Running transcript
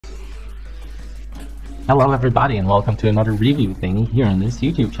Hello everybody and welcome to another review thingy here on this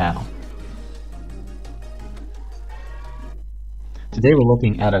YouTube channel. Today we're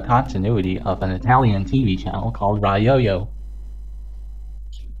looking at a continuity of an Italian TV channel called Rai Yoyo.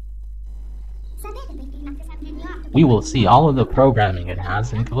 We will see all of the programming it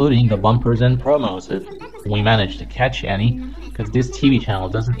has, including the bumpers and promos, if we manage to catch any, because this TV channel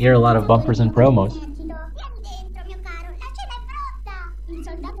doesn't air a lot of bumpers and promos.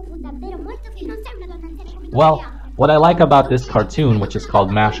 Well, what I like about this cartoon, which is called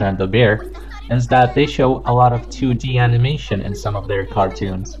Masha and the Bear, is that they show a lot of 2D animation in some of their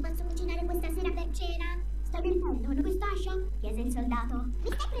cartoons.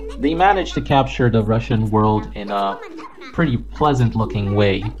 They managed to capture the Russian world in a pretty pleasant looking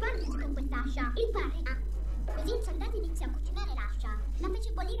way.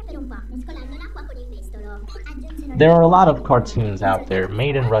 There are a lot of cartoons out there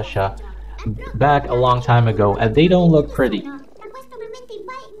made in Russia back a long time ago, and they don't look pretty.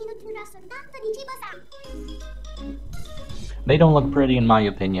 They don't look pretty in my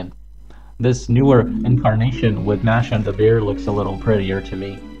opinion. This newer incarnation with Masha and the Bear looks a little prettier to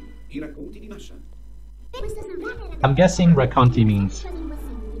me. I'm guessing racconti means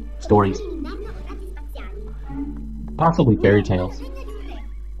stories. Possibly fairy tales.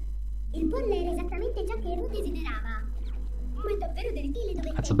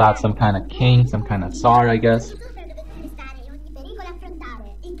 That's about some kind of king, some kind of tsar, I guess.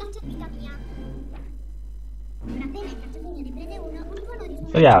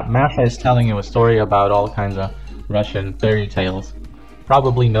 So yeah, Masha is telling you a story about all kinds of Russian fairy tales,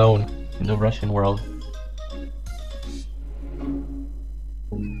 probably known in the Russian world.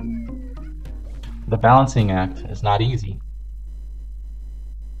 The balancing act is not easy.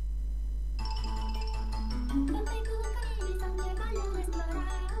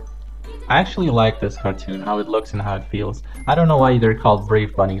 I actually like this cartoon, how it looks and how it feels. I don't know why they're called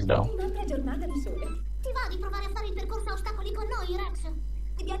brave bunnies though.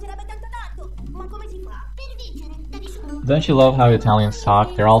 Don't you love how Italians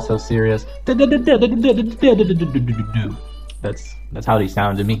talk? They're all so serious. That's how they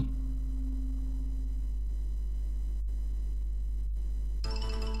sound to me.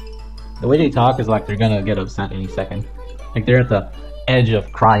 The way they talk is like they're gonna get upset any second. Like they're at the edge of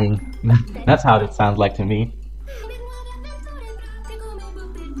crying. That's how it sounds like to me.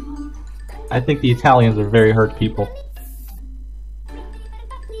 I think the Italians are very hurt people.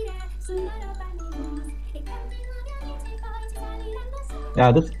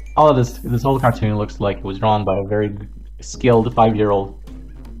 Yeah, this whole cartoon looks like it was drawn by a very skilled 5-year-old.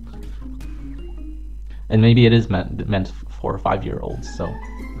 And maybe it is meant for 5-year-olds, so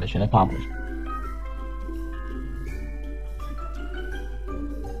mission accomplished.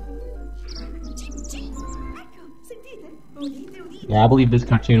 Yeah, I believe this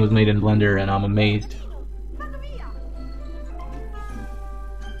cartoon was made in Blender and I'm amazed.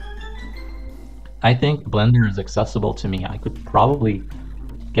 I think Blender is accessible to me. I could probably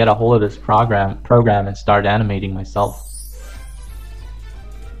get a hold of this program and start animating myself.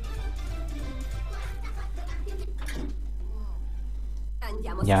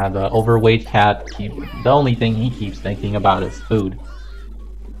 Yeah, the overweight cat, the only thing he keeps thinking about is food.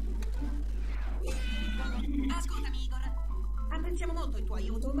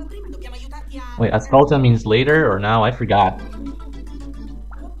 Wait, ascolta means later or now? I forgot.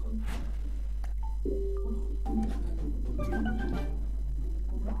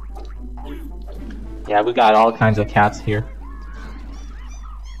 Yeah, we got all kinds of cats here.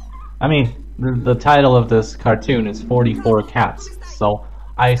 I mean, the title of this cartoon is 44 cats, so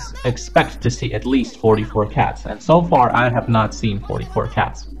I expect to see at least 44 cats, and so far I have not seen 44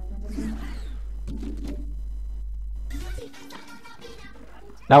 cats.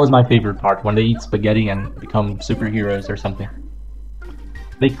 That was my favorite part, when they eat spaghetti and become superheroes or something.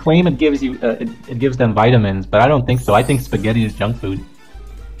 They claim it gives you, it gives them vitamins, but I don't think so. I think spaghetti is junk food.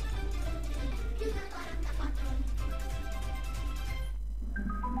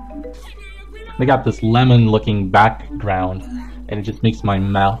 They got this lemon-looking background, and it just makes my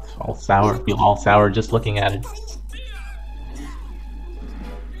mouth all sour, feel all sour just looking at it.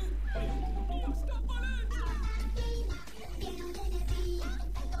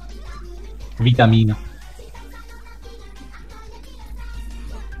 Vitamina.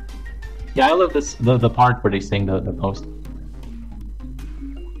 Yeah, I love this the part where they sing the post.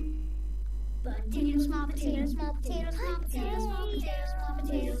 Potatoes, small potatoes, small potatoes, small potatoes, small potatoes, small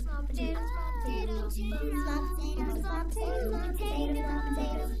potatoes, small potatoes, small potatoes, small potatoes, small potatoes, small potatoes, small potatoes, small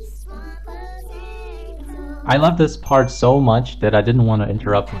potatoes, small potatoes. I love this part so much that I didn't want to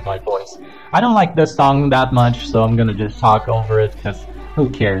interrupt with my voice. I don't like this song that much, so I'm gonna just talk over it, because who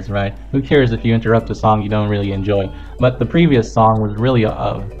cares, right? Who cares if you interrupt a song you don't really enjoy? But the previous song was really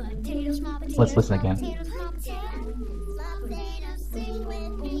let's listen again.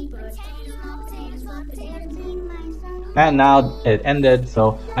 And now it ended,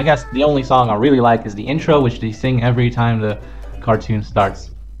 so I guess the only song I really like is the intro, which they sing every time the cartoon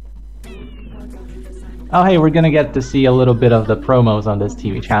starts. Oh hey, we're gonna get to see a little bit of the promos on this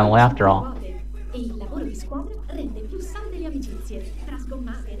TV channel after all.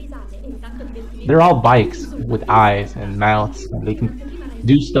 They're all bikes with eyes and mouths, and they can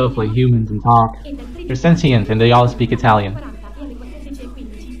do stuff like humans and talk. They're sentient and they all speak Italian.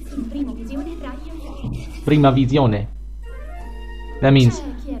 Prima visione. That means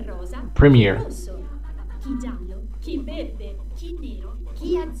premiere.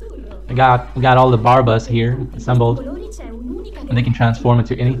 We got all the Barbas here assembled, and they can transform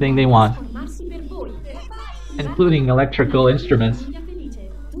into anything they want, including electrical instruments.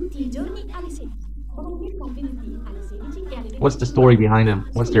 What's the story behind them?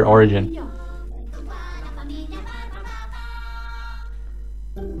 What's their origin?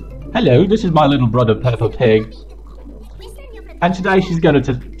 Hello, this is my little brother Peppa Pig, and today she's going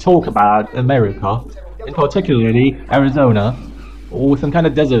to talk about America, and particularly Arizona, or some kind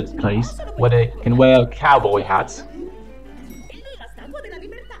of desert place where they can wear cowboy hats.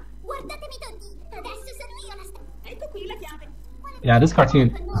 Yeah, this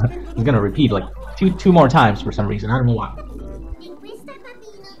cartoon is gonna repeat like two more times for some reason. I don't know why.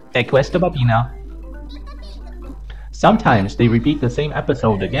 E questo bambino. Sometimes they repeat the same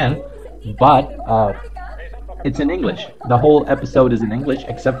episode again, but it's in English. The whole episode is in English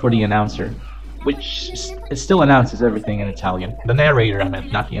except for the announcer, which it still announces everything in Italian. The narrator, I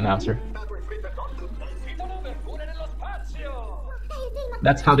meant, not the announcer.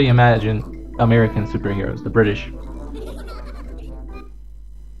 That's how they imagine American superheroes, the British.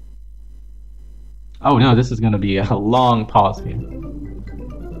 Oh no, this is gonna be a long pause here.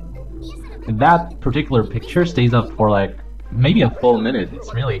 That particular picture stays up for like maybe a full minute.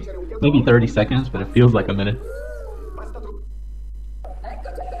 It's really maybe 30 seconds, but it feels like a minute.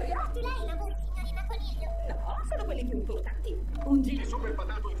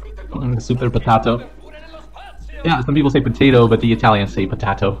 Super potato. Yeah, some people say potato, but the Italians say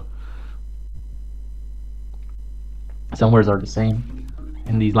potato. Some words are the same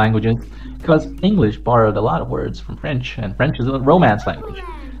in these languages, because English borrowed a lot of words from French, and French is a Romance language.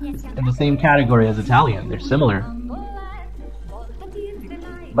 It's in the same category as Italian. They're similar.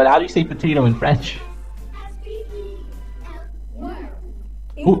 But how do you say potato in French?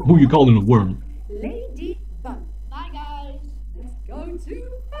 Who are you calling a worm? Bye guys, let's go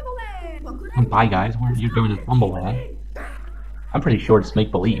to Bumbleland. Bye guys, where are you going to Bumbleland? I'm pretty sure it's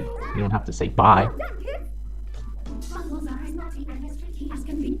make-believe. You don't have to say bye.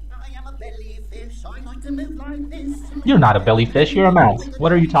 You're not a bellyfish, you're a mouse.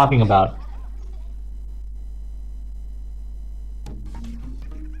 What are you talking about?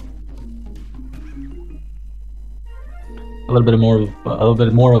 A little bit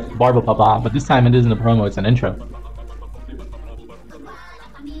more of Barba Papa, but this time it isn't a promo, it's an intro.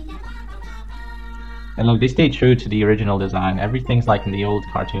 And look, they stayed true to the original design. Everything's like in the old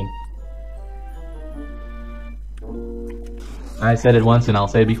cartoon. I said it once and I'll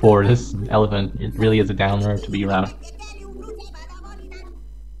say it before, this elephant, it really is a downer to be around.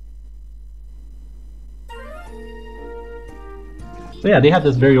 So yeah, they had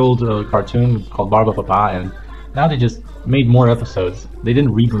this very old cartoon called Barba Papa, and now they just made more episodes. They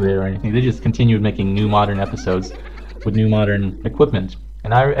didn't reboot it or anything, they just continued making new modern episodes with new modern equipment.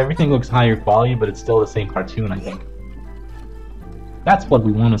 And everything looks higher quality, but it's still the same cartoon, I think. That's what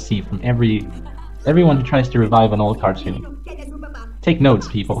we want to see from everyone who tries to revive an old cartoon. Take notes,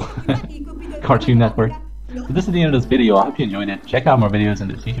 people. Cartoon Network. So this is the end of this video. I hope you enjoyed it. Check out more videos on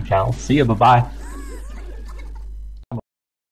this YouTube channel. See ya, bye-bye.